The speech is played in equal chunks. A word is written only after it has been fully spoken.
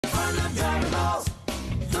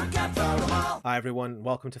Hi everyone,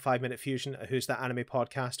 welcome to 5 Minute Fusion, a Who's That Anime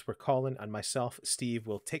podcast where Colin and myself, Steve,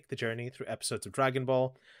 will take the journey through episodes of Dragon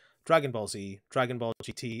Ball, Dragon Ball Z, Dragon Ball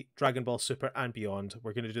GT, Dragon Ball Super and beyond.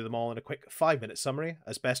 We're going to do them all in a quick 5-minute summary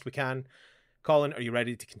as best we can. Colin, are you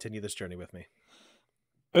ready to continue this journey with me?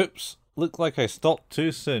 Oops, looked like I stopped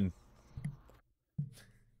too soon.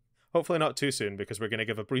 Hopefully not too soon, because we're going to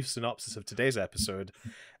give a brief synopsis of today's episode,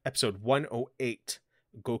 episode 108,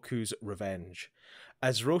 Goku's Revenge.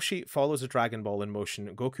 As Roshi follows a Dragon Ball in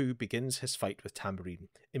motion, Goku begins his fight with Tambourine,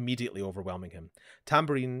 immediately overwhelming him.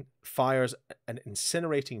 Tambourine fires an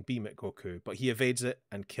incinerating beam at Goku, but he evades it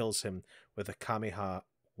and kills him with a Kamehameha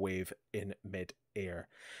wave in mid-air.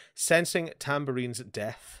 Sensing Tambourine's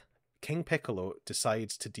death, King Piccolo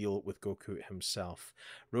decides to deal with Goku himself.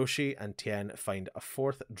 Roshi and Tien find a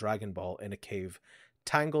fourth Dragon Ball in a cave,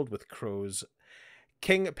 tangled with crows.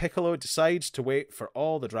 King Piccolo decides to wait for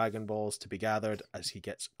all the Dragon Balls to be gathered as he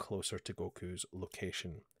gets closer to Goku's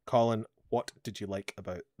location. Colin, what did you like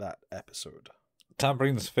about that episode?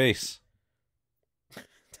 Tambourine's face.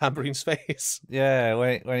 Tambourine's face? Yeah,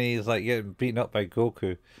 when he's like getting beaten up by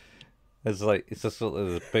Goku. It's just sort of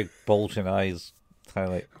the big bulging eyes, kind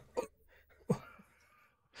of like...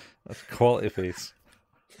 That's quality face.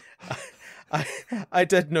 I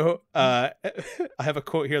did note, I have a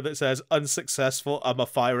quote here that says, "Unsuccessful, I'm a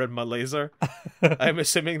fire in my laser." I'm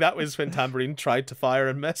assuming that was when Tambourine tried to fire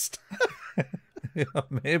and missed. Yeah,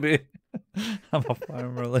 maybe. I'm a fire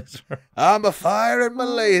in my laser. I'm a fire in my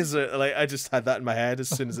laser. Like, I just had that in my head as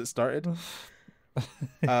soon as it started.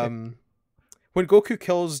 When Goku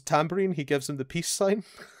kills Tambourine, he gives him the peace sign.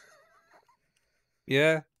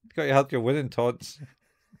 Yeah, you got to have your winning taunts.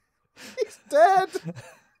 He's dead.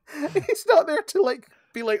 He's not there to like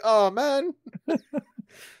be like, "Oh man,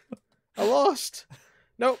 I lost."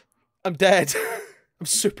 No, I'm dead. I'm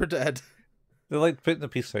super dead. They like putting the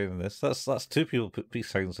peace sign in this. That's two people put peace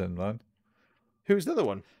signs in, man. Who's the other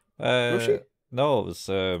one? Roshi? No, it was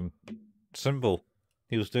Symbol.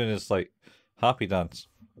 He was doing his like happy dance.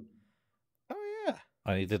 Oh yeah,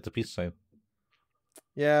 and he did the peace sign.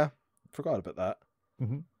 Yeah, forgot about that.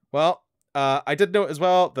 Mm-hmm. Well, I did note as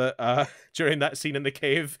well that during that scene in the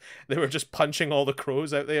cave, they were just punching all the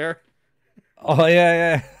crows out there. Oh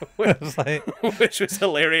yeah, yeah. Which was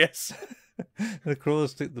hilarious. The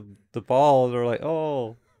crows took the ball. They're like,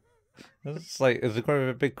 oh, it's like, is it going to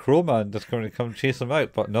be a big crow man that's going to come chase them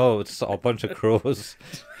out? But no, it's a bunch of crows.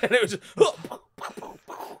 And it was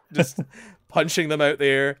just punching them out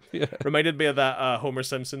there. Yeah. Reminded me of that Homer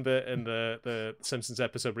Simpson bit in the Simpsons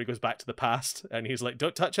episode where he goes back to the past and he's like,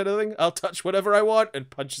 "Don't touch anything, I'll touch whatever I want," and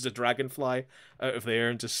punches a dragonfly out of the air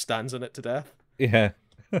and just stands on it to death. Yeah.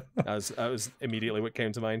 That was immediately what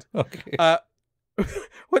came to mind. Okay.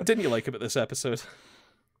 What didn't you like about this episode?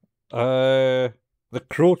 The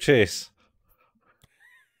crow chase.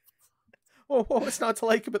 Well, what's not to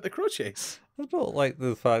like about the crow chase? I don't like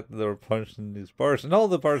the fact that they were punching these birds, and all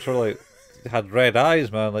the birds were like had red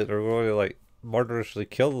eyes, man. Like they were going to like murderously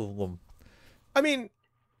kill them. I mean,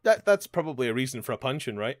 that's probably a reason for a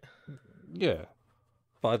punching, right? Yeah,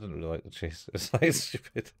 but I didn't really like the chase. It's like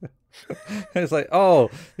stupid. It's like,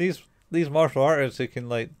 oh, these martial artists who can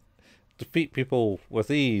like defeat people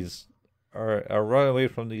with ease are run away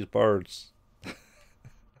from these birds.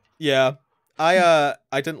 Yeah. I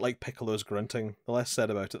didn't like Piccolo's grunting. The less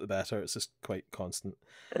said about it, the better. It's just quite constant.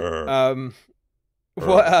 What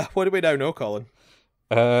do we now know, Colin?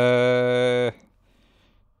 Yajirobe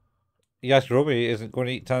isn't going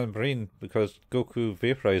to eat Tambourine because Goku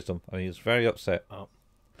vaporized him, and he's very upset. Oh,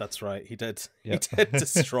 that's right. He did. Yep. He did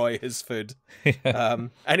destroy his food. Yeah.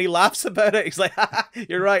 And he laughs about it. He's like, "Ha,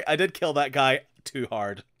 you're right. I did kill that guy too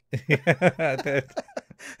hard." Yeah, I did.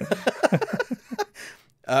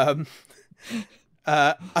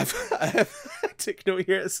 I took note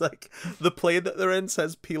here. It's like the plane that they're in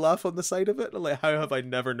says Pilaf on the side of it. I'm like, how have I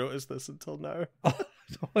never noticed this until now?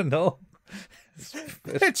 Oh no!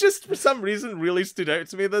 It just for some reason really stood out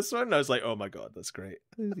to me this one. I was like, oh my god, that's great.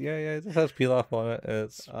 Yeah, it has Pilaf on it.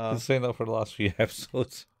 It's been saying that for the last few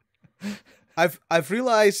episodes. I've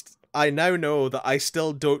realized I now know that I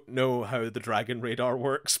still don't know how the Dragon Radar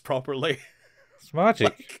works properly. It's magic.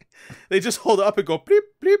 Like, they just hold it up and go bleep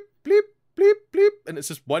bleep bleep bleep bleep, and it's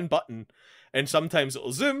just one button. And sometimes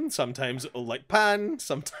it'll zoom, sometimes it'll like pan,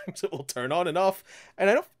 sometimes it will turn on and off. And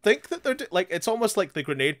I don't think that they're like, it's almost like the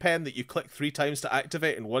grenade pen that you click 3 times to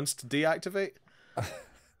activate and once to deactivate.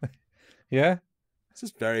 Yeah. This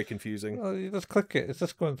is very confusing. Well, you just click it. It's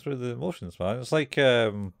just going through the motions, man. It's like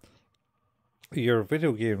your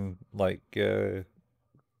video game like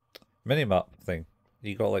minimap thing.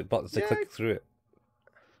 You got like buttons to click through it.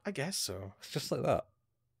 I guess so. It's just like that.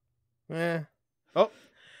 Oh,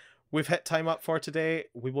 we've hit time up for today.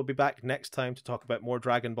 We will be back next time to talk about more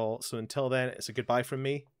Dragon Ball. So until then, it's a goodbye from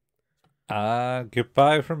me.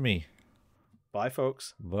 Goodbye from me. Bye,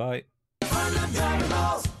 folks. Bye.